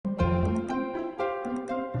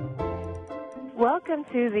Welcome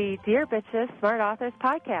to the Dear Bitches Smart Authors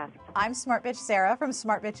podcast. I'm Smart Bitch Sarah from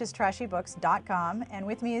smartbitchestrashybooks.com, and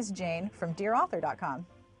with me is Jane from dearauthor.com.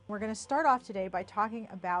 We're going to start off today by talking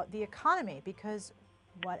about the economy, because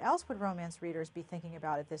what else would romance readers be thinking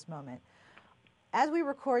about at this moment? As we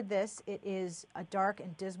record this, it is a dark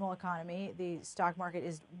and dismal economy. The stock market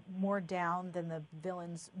is more down than the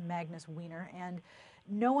villain's Magnus Wiener, and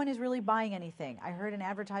no one is really buying anything. I heard an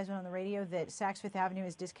advertisement on the radio that Saks Fifth Avenue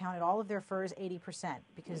has discounted all of their furs 80%,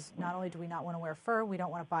 because not only do we not want to wear fur, we don't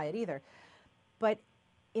want to buy it either. But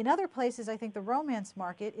in other places, I think the romance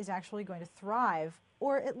market is actually going to thrive,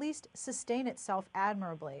 or at least sustain itself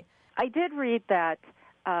admirably. I did read that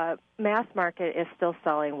mass market is still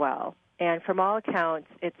selling well. And from all accounts,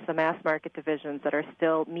 it's the mass market divisions that are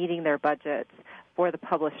still meeting their budgets for the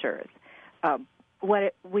publishers.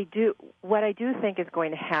 What I do think is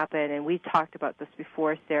going to happen, and we've talked about this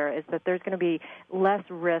before, Sarah, is that there's going to be less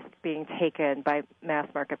risk being taken by mass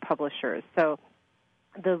market publishers. So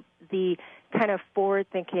the kind of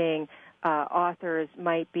forward-thinking authors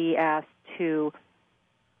might be asked to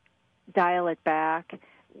dial it back,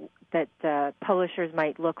 that publishers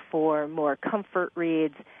might look for more comfort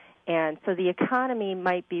reads, and so the economy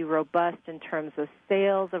might be robust in terms of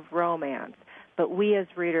sales of romance, but we as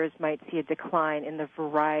readers might see a decline in the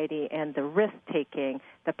variety and the risk-taking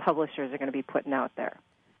that publishers are going to be putting out there.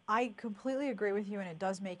 I completely agree with you, and it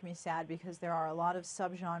does make me sad because there are a lot of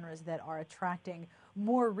subgenres that are attracting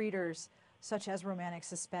more readers, such as romantic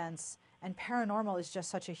suspense, and paranormal is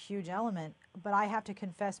just such a huge element. But I have to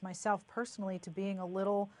confess myself personally to being I'm a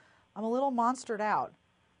little monstered out.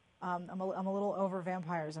 I'm a little over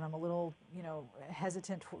vampires, and I'm a little,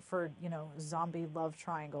 hesitant for, zombie love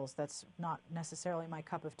triangles. That's not necessarily my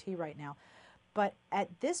cup of tea right now. But at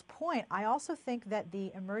this point, I also think that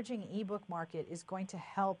the emerging ebook market is going to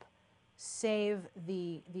help save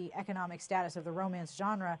the economic status of the romance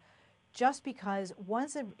genre, just because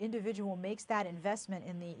once an individual makes that investment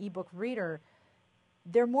in the ebook reader,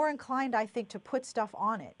 they're more inclined, I think, to put stuff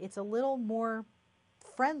on it. It's a little more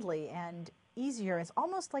friendly and easier. It's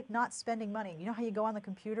almost like not spending money. You know how you go on the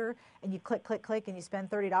computer and you click, click, click, and you spend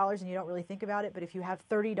 $30 and you don't really think about it, but if you have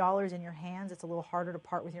 $30 in your hands, it's a little harder to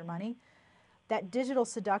part with your money. That digital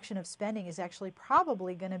seduction of spending is actually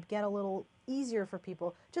probably going to get a little easier for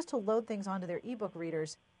people just to load things onto their ebook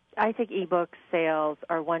readers. I think ebook sales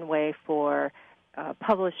are one way for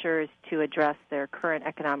publishers to address their current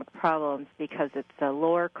economic problems, because it's a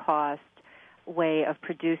lower cost way of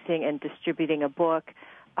producing and distributing a book.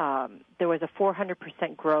 There was a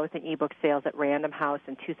 400% growth in ebook sales at Random House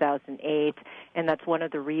in 2008, and that's one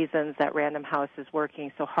of the reasons that Random House is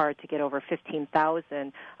working so hard to get over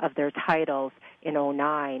 15,000 of their titles in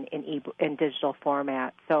 2009 in digital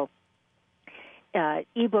format. So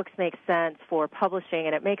ebooks make sense for publishing,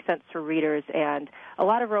 and it makes sense for readers, and a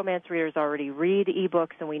lot of romance readers already read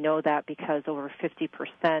ebooks, and we know that because over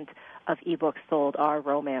 50% of ebooks sold are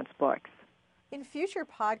romance books. In future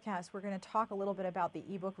podcasts, we're going to talk a little bit about the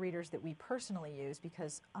ebook readers that we personally use,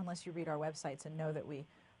 because unless you read our websites and know that we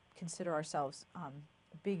consider ourselves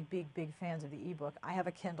big fans of the ebook. I have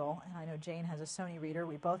a Kindle, and I know Jane has a Sony reader.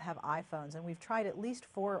 We both have iPhones, and we've tried at least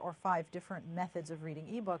 4 or 5 different methods of reading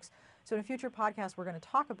ebooks. So in a future podcast, we're going to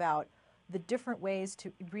talk about the different ways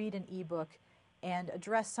to read an ebook and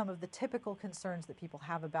address some of the typical concerns that people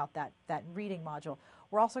have about that reading module.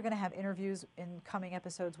 We're also going to have interviews in coming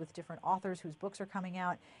episodes with different authors whose books are coming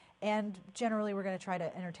out, and generally we're going to try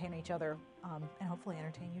to entertain each other and hopefully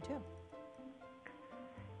entertain you too.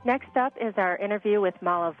 Next up is our interview with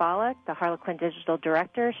Malle Vallick, the Harlequin Digital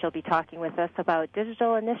Director. She'll be talking with us about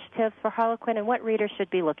digital initiatives for Harlequin and what readers should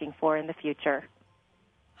be looking for in the future.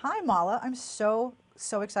 Hi, Malle. I'm so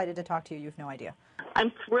excited to talk to you. You have no idea.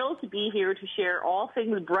 I'm thrilled to be here to share all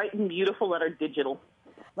things bright and beautiful that are digital.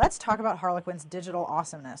 Let's talk about Harlequin's digital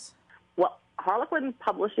awesomeness. Well, Harlequin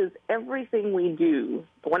publishes everything we do,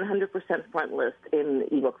 100% front list in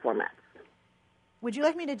ebook formats. Would you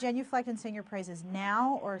like me to genuflect and sing your praises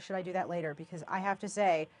now, or should I do that later? Because I have to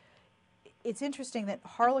say, it's interesting that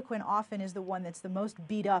Harlequin often is the one that's the most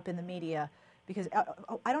beat up in the media, because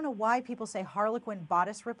I don't know why people say Harlequin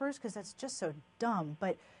bodice rippers, because that's just so dumb,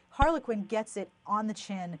 but Harlequin gets it on the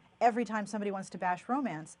chin every time somebody wants to bash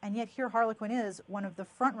romance, and yet here Harlequin is one of the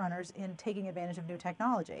front runners in taking advantage of new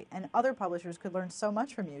technology, and other publishers could learn so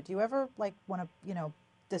much from you. Do you ever want to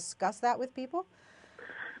discuss that with people?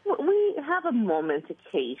 We have a moment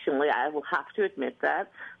occasionally, I will have to admit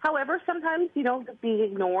that. However, sometimes, being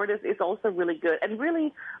ignored is also really good. And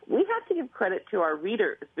really, we have to give credit to our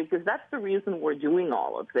readers, because that's the reason we're doing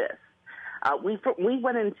all of this. We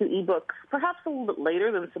went into eBooks perhaps a little bit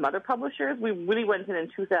later than some other publishers. We really went in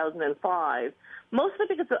 2005, mostly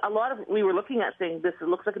because we were looking at saying this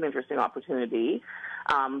looks like an interesting opportunity.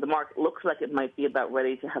 The market looks like it might be about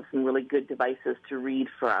ready to have some really good devices to read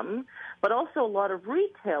from. But also a lot of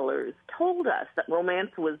retailers told us that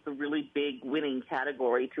romance was the really big winning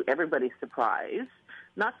category, to everybody's surprise.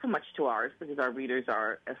 Not so much to ours, because our readers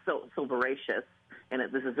are so voracious, and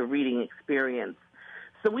this is a reading experience.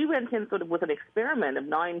 So we went in sort of with an experiment of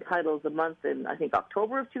 9 titles a month in, I think,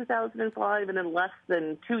 October of 2005, and in less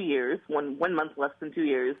than 2 years, one month less than 2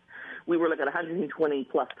 years, we were looking at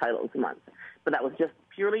 120-plus titles a month. But that was just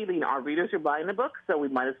purely, our readers are buying the book, so we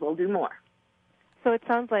might as well do more. So it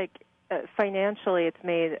sounds like financially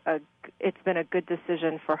it's been a good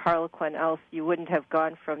decision for Harlequin, else you wouldn't have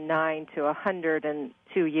gone from 9 to 100 in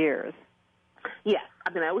 2 years. Yes.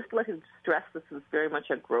 I always like to stress this is very much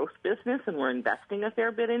a growth business, and we're investing a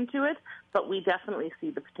fair bit into it, but we definitely see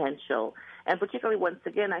the potential. And particularly, once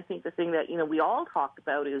again, I think the thing that, we all talk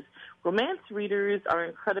about is romance readers are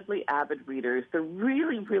incredibly avid readers. They're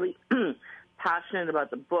really, really passionate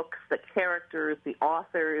about the books, the characters, the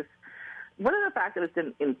authors. Whether the fact that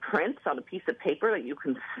it's in print on a piece of paper that you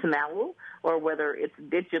can smell, or whether it's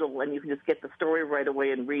digital and you can just get the story right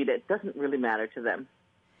away and read it, doesn't really matter to them.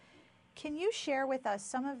 Can you share with us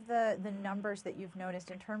some of the numbers that you've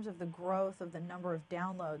noticed in terms of the growth of the number of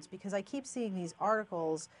downloads? Because I keep seeing these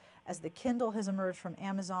articles as the Kindle has emerged from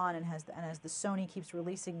Amazon and as the Sony keeps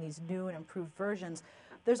releasing these new and improved versions.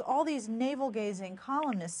 There's all these navel-gazing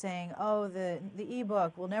columnists saying, oh, the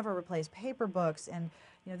ebook will never replace paper books, and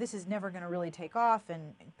this is never going to really take off,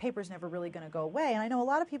 and paper's never really going to go away. And I know a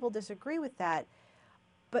lot of people disagree with that,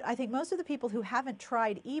 but I think most of the people who haven't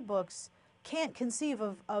tried ebooks can't conceive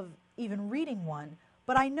of even reading one,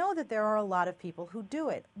 but I know that there are a lot of people who do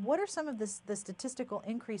it. What are some of the statistical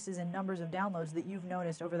increases in numbers of downloads that you've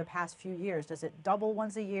noticed over the past few years? Does it double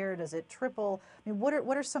once a year? Does it triple? What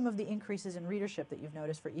are some of the increases in readership that you've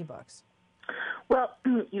noticed for ebooks? Well,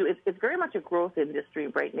 it's very much a growth industry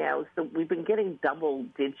right now, so we've been getting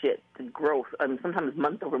double-digit growth, sometimes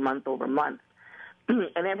month over month over month.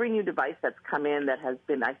 And every new device that's come in that has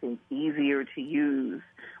been, I think, easier to use,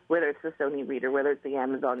 whether it's the Sony Reader, whether it's the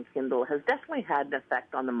Amazon Kindle, has definitely had an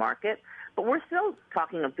effect on the market. But we're still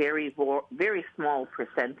talking a very, very small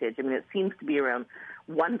percentage. It seems to be around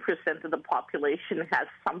 1% of the population has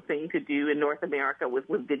something to do in North America with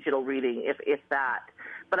digital reading, if that.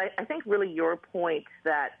 But I think really your point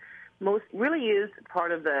that most really is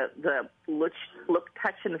part of the look,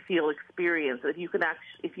 touch, and feel experience. If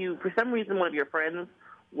you for some reason one of your friends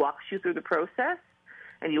walks you through the process,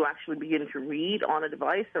 and you actually begin to read on a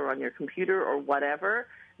device or on your computer or whatever,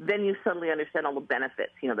 then you suddenly understand all the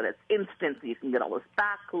benefits. That it's instant, you can get all this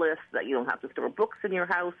backlist, that you don't have to store books in your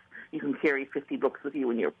house, you can carry 50 books with you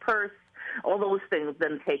in your purse. All those things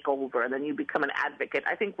then take over, and then you become an advocate.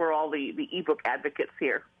 I think we're all the ebook advocates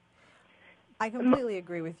here. I completely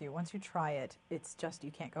agree with you. Once you try it, it's just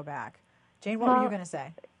you can't go back. Jane, what were you going to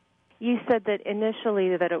say? You said that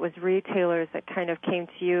initially that it was retailers that kind of came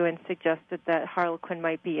to you and suggested that Harlequin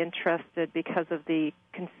might be interested because of the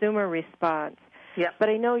consumer response. Yep. But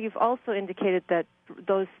I know you've also indicated that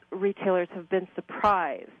those retailers have been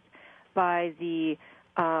surprised by the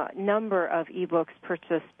number of ebooks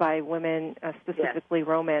purchased by women, specifically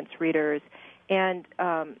romance readers. And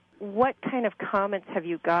what kind of comments have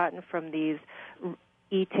you gotten from these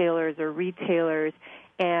e-tailers or retailers,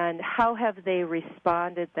 and how have they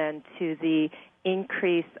responded then to the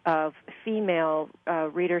increase of female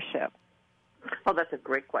readership? Oh, that's a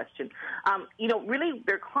great question. Really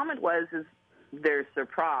their comment is they're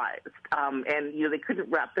surprised. And, they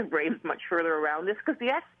couldn't wrap their brains much further around this, because the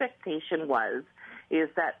expectation is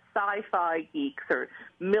that sci-fi geeks or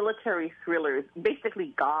military thrillers,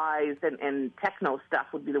 basically guys and techno stuff,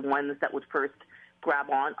 would be the ones that would first grab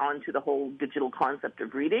onto the whole digital concept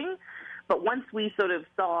of reading. But once we sort of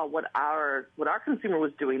saw what our consumer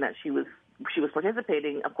was doing, that she was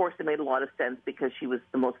participating, of course it made a lot of sense, because she was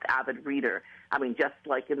the most avid reader. Just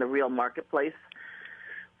like in the real marketplace,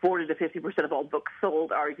 40 to 50% of all books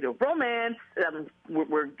sold are, romance.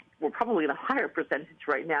 We're probably in a higher percentage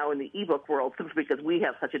right now in the ebook world, simply because we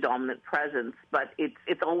have such a dominant presence. But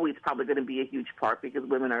it's always probably going to be a huge part, because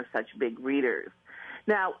women are such big readers.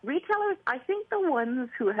 Now, retailers, I think the ones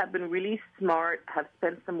who have been really smart have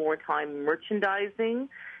spent some more time merchandising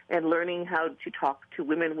and learning how to talk to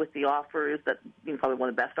women with the offers. That probably one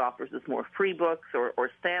of the best offers is more free books or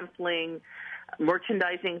sampling.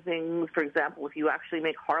 Merchandising things, for example, if you actually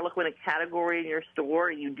make Harlequin a category in your store,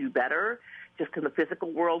 you do better. just in the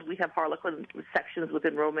physical world, we have Harlequin sections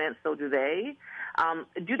within romance, so do they.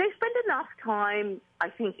 Do they spend enough time, I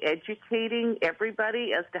think, educating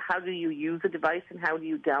everybody as to how do you use a device and how do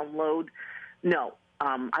you download? No,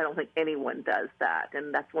 I don't think anyone does that,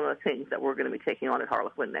 and that's one of the things that we're going to be taking on at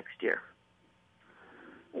Harlequin next year.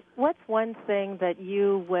 What's one thing that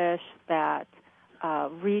you wish that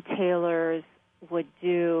retailers would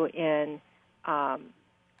do in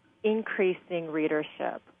increasing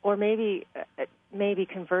readership? Or maybe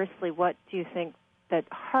conversely, what do you think that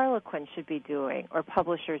Harlequin should be doing, or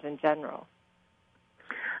publishers in general?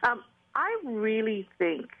 I really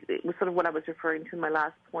think, it was sort of what I was referring to in my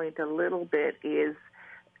last point a little bit, is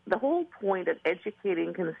the whole point of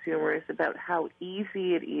educating consumers about how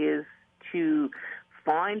easy it is to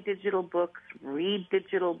find digital books, read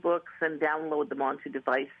digital books, and download them onto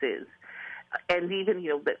devices. And even,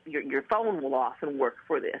 that your phone will often work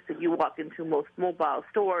for this. If you walk into most mobile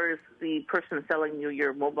stores, the person selling you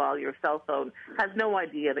your cell phone, has no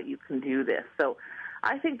idea that you can do this. So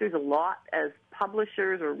I think there's a lot as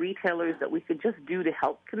publishers or retailers that we could just do to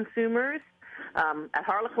help consumers. At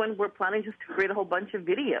Harlequin, we're planning just to create a whole bunch of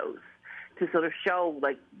videos to sort of show,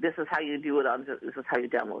 like, this is how you do it this is how you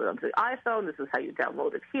download it onto the iPhone, this is how you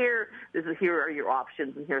download it here, here are your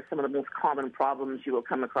options, and here are some of the most common problems you will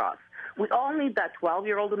come across. We all need that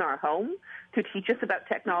 12-year-old in our home to teach us about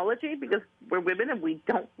technology, because we're women and we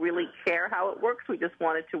don't really care how it works, we just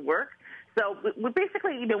want it to work. So we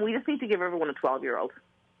basically, we just need to give everyone a 12-year-old.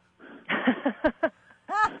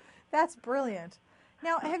 That's brilliant.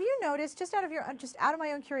 Now, have you noticed, just out of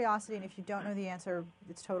my own curiosity, and if you don't know the answer,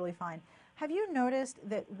 it's totally fine, have you noticed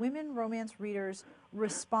that women romance readers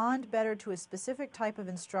respond better to a specific type of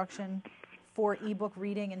instruction for ebook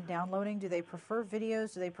reading and downloading? Do they prefer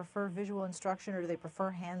videos? Do they prefer visual instruction? Or do they prefer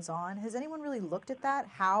hands-on? Has anyone really looked at that,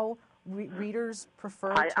 how readers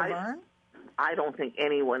prefer to learn? I don't think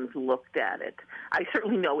anyone's looked at it. I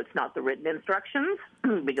certainly know it's not the written instructions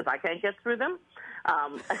because I can't get through them.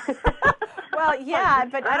 Well, yeah,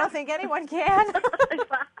 but I don't think anyone can.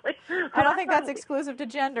 Exactly. I don't think that's exclusive to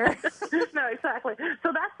gender. No, exactly.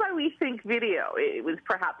 So that's why we think video. It was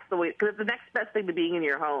perhaps the way, because it's the next best thing to being in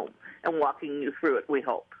your home and walking you through it, we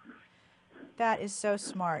hope. That is so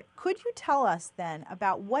smart. Could you tell us then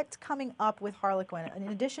about what's coming up with Harlequin, in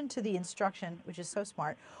addition to the instruction, which is so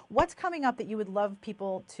smart, what's coming up that you would love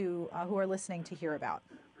people to who are listening to hear about?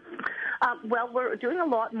 Well, we're doing a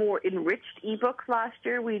lot more enriched ebooks last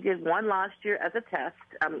year. We did one last year as a test,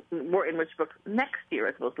 more enriched books next year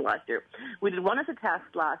as opposed to last year. We did one as a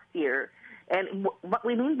test last year, and what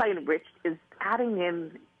we mean by enriched is adding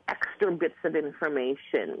in extra bits of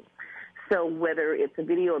information. So whether it's a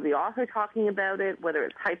video of the author talking about it, whether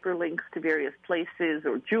it's hyperlinks to various places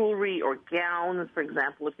or jewelry or gowns, for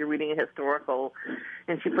example, if you're reading a historical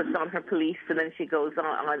and she puts on her pelisse and then she goes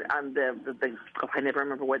on the I never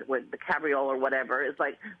remember what the cabriole or whatever, it's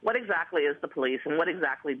like, what exactly is the pelisse and what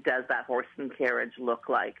exactly does that horse and carriage look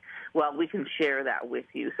like? Well, we can share that with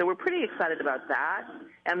you. So we're pretty excited about that,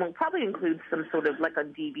 and we'll probably include some sort of, like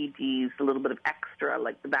on DVDs, a little bit of extra,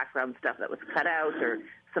 like the background stuff that was cut out or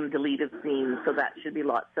some deleted scenes, so that should be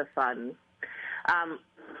lots of fun. And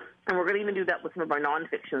we're going to even do that with some of our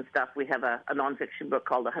nonfiction stuff. We have a nonfiction book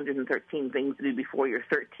called 113 Things to Do Before You're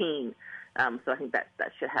 13, so I think that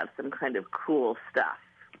should have some kind of cool stuff.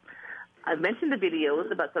 I've mentioned the videos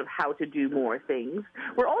about sort of how to do more things.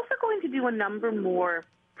 We're also going to do a number more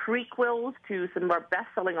prequels to some of our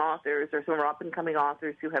best-selling authors or some of our up-and-coming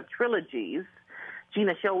authors who have trilogies.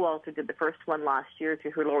 Gina Showalter did the first one last year to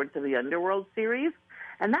her Lords of the Underworld series,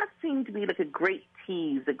 and that seemed to be like a great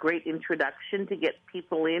tease, a great introduction to get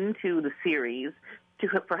people into the series, to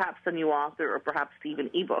perhaps a new author or perhaps even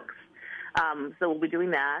ebooks. So we'll be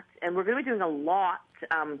doing that, and we're going to be doing a lot.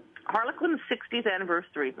 Harlequin's 60th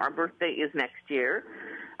anniversary, our birthday is next year,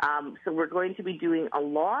 so we're going to be doing a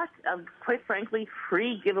lot of, quite frankly,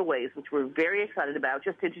 free giveaways, which we're very excited about,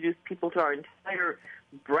 just to introduce people to our entire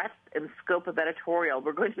breadth and scope of editorial.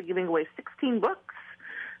 We're going to be giving away 16 books.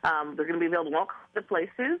 They're going to be available in all kinds of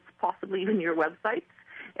places, possibly even your websites,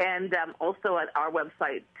 and also at our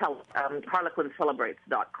website,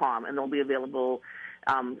 harlequincelebrates.com, and they'll be available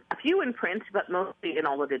a few in print, but mostly in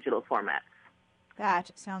all the digital formats.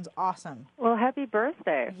 That sounds awesome. Well, happy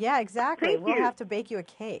birthday. Yeah, exactly. Thank you. We'll have to bake you a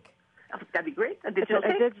cake. Oh, that'd be great. A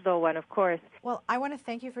digital one, of course. Well, I want to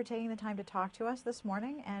thank you for taking the time to talk to us this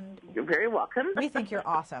morning, and you're very welcome. We think you're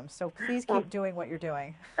awesome, so please keep doing what you're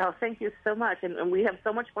doing. Oh, thank you so much. And we have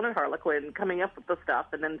so much fun at Harlequin coming up with the stuff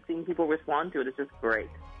and then seeing people respond to it is just great.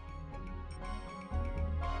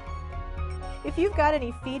 If you've got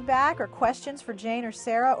any feedback or questions for Jane or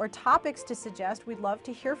Sarah or topics to suggest, we'd love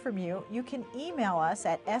to hear from you. You can email us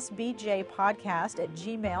at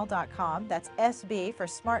sbjpodcast@gmail.com. That's SB for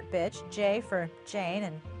Smart Bitch, J for Jane,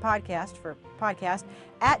 and podcast for podcast,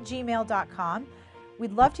 @gmail.com.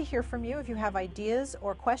 We'd love to hear from you. If you have ideas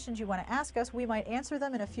or questions you want to ask us, we might answer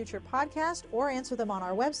them in a future podcast or answer them on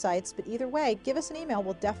our websites. But either way, give us an email.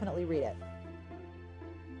 We'll definitely read it.